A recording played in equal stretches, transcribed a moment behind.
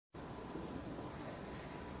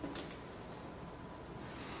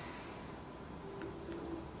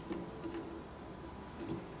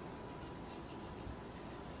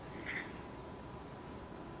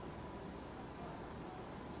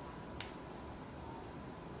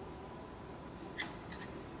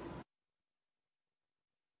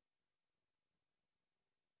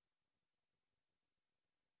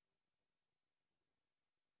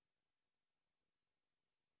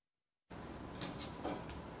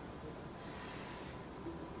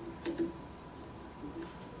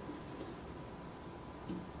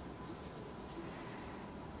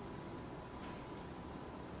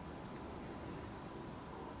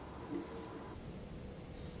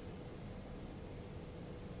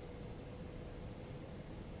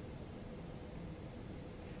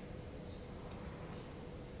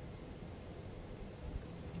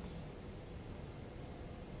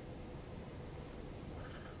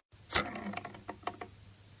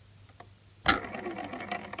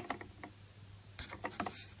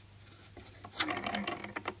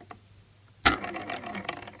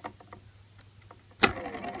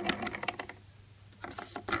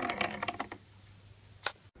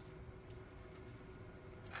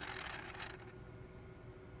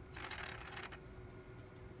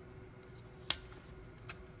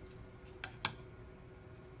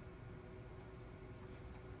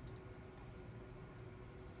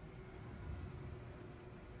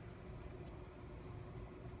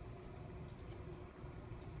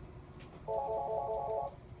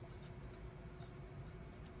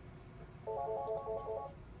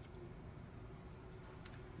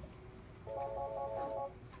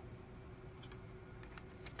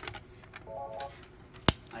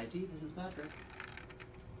ID, this is Patrick.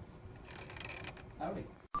 Howdy.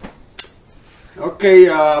 Okay,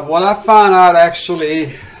 what I found out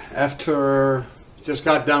actually after just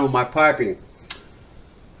got done with my piping,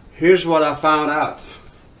 here's what I found out.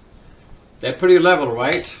 They're pretty level,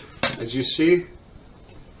 right? As you see,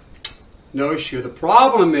 no issue. The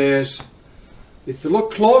problem is, if you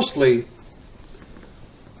look closely,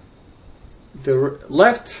 the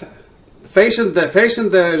left facing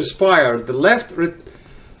the Inspire, the left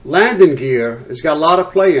landing gear has got a lot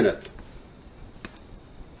of play in it.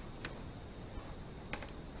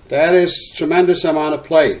 That is tremendous amount of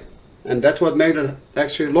play, and that's what made it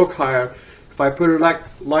actually look higher. If I put it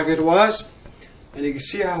like it was, and you can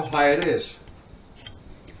see how high it is.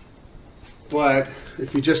 But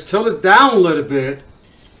if you just tilt it down a little bit,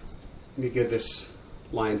 let me get this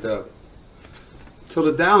lined up. Tilt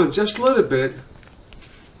it down just a little bit,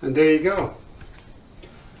 and there you go.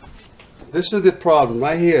 This is the problem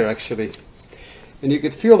right here, actually, and you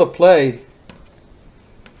could feel the play.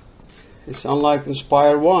 It's unlike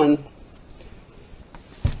Inspire 1.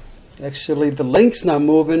 Actually, the link's not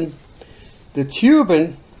moving. The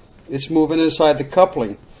tubing is moving inside the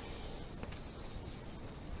coupling.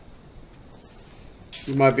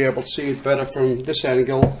 You might be able to see it better from this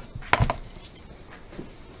angle.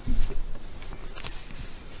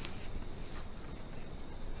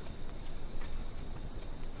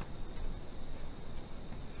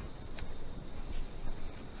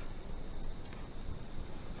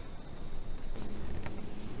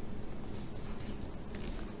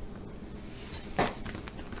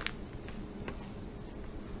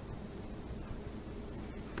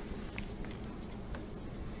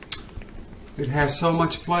 It has so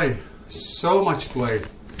much play,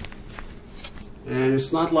 and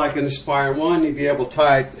it's not like an Inspire 1. You'd be able to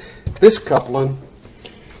tie this coupling,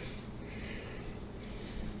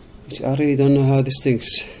 which I really don't know how these things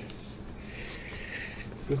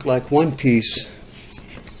look like one piece,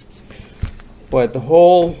 but the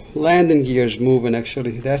whole landing gear is moving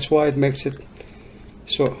actually. That's why it makes it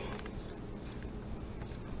so.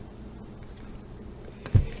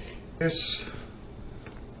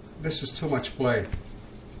 This is too much play.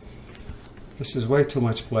 This is way too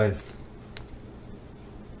much play.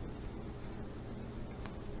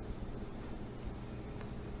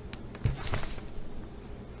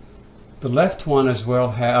 The left one as well,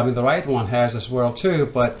 the right one has as well too,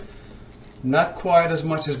 but not quite as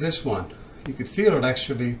much as this one. You could feel it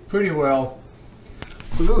actually pretty well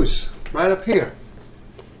loose right up here.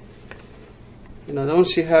 And I don't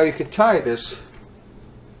see how you could tie this.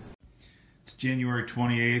 January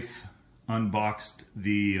 28th, unboxed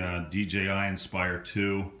the Dji Inspire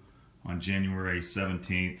 2 on January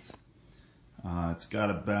 17th. It's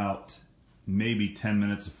got about maybe 10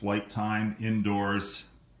 minutes of flight time indoors,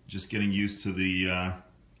 just getting used to the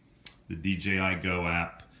DJI Go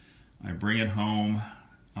app. I bring it home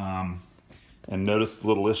and notice the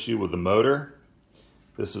little issue with the motor.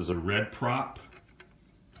 This is a red prop.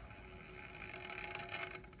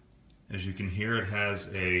 As you can hear, it has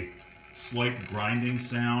a slight grinding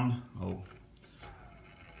sound.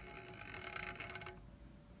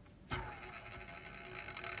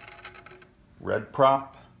 Red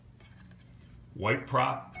prop, white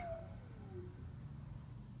prop.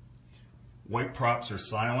 White props are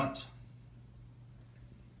silent.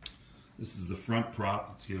 This is the front prop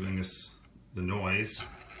that's giving us the noise.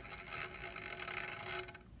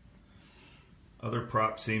 Other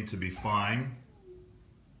props seem to be fine.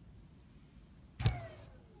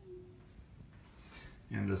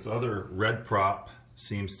 And this other red prop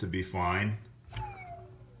seems to be fine.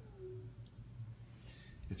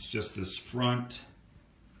 It's just this front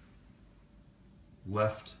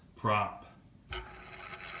left prop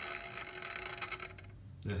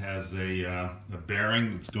that has a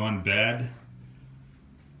bearing that's gone bad.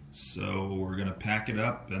 So we're going to pack it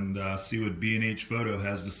up and see what B&H Photo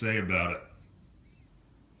has to say about it.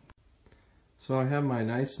 So I have my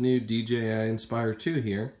nice new DJI Inspire 2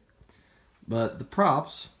 here, but the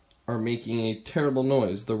props are making a terrible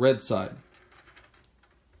noise, the red side.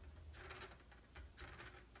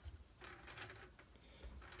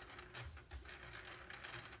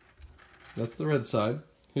 That's the red side.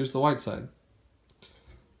 Here's the white side.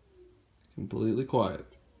 Completely quiet.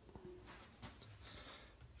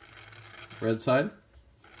 Red side.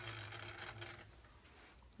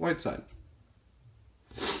 White side.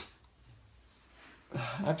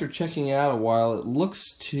 after checking it out a while, it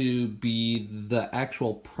looks to be the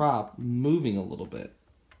actual prop moving a little bit.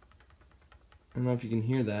 I don't know if you can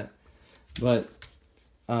hear that, but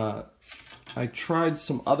I tried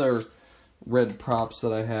some other red props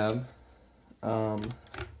that I have, and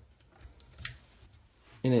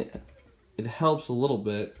it helps a little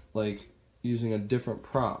bit, like using a different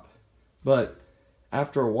prop. But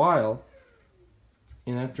after a while,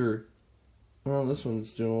 and after, well, this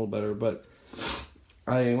one's doing a little better, but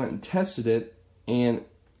I went and tested it, and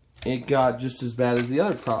it got just as bad as the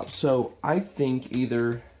other props. So I think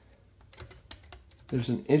either there's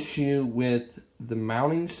an issue with the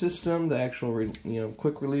mounting system, the actual,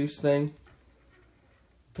 quick release thing.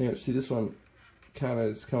 Here, see, this one kind of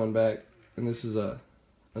is coming back, and this is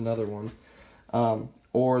another one.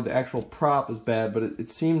 Or the actual prop is bad, but it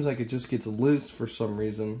seems like it just gets loose for some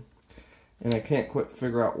reason, and I can't quite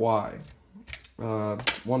figure out why.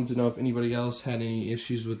 Wanted to know if anybody else had any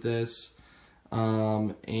issues with this,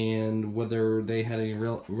 and whether they had any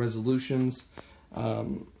resolutions,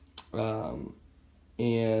 and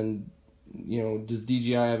does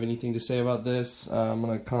DJI have anything to say about this? I'm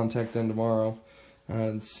gonna contact them tomorrow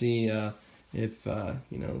and see if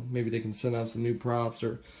maybe they can send out some new props,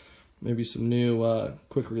 or maybe some new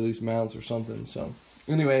quick release mounts or something. So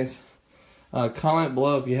anyways, comment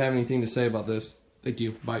below if you have anything to say about this. Thank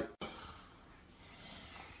you. Bye.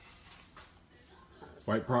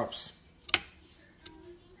 White props.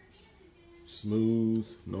 Smooth,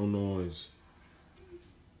 no noise.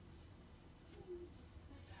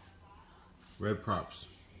 Red props.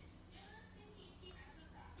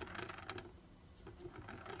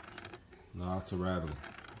 Lots of rattling.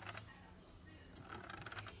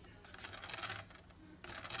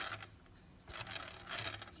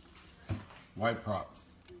 White prop.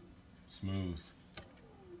 Smooth.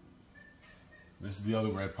 This is the other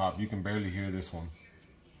red prop. You can barely hear this one.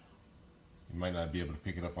 You might not be able to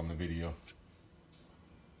pick it up on the video.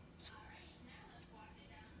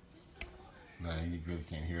 Nah, you really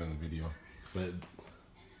can't hear on the video. But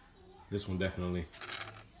this one definitely.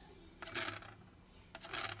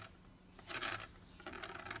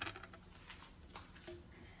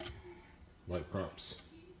 White props.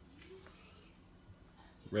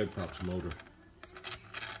 Red props motor.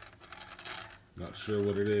 Not sure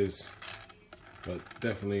what it is, but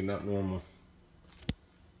definitely not normal.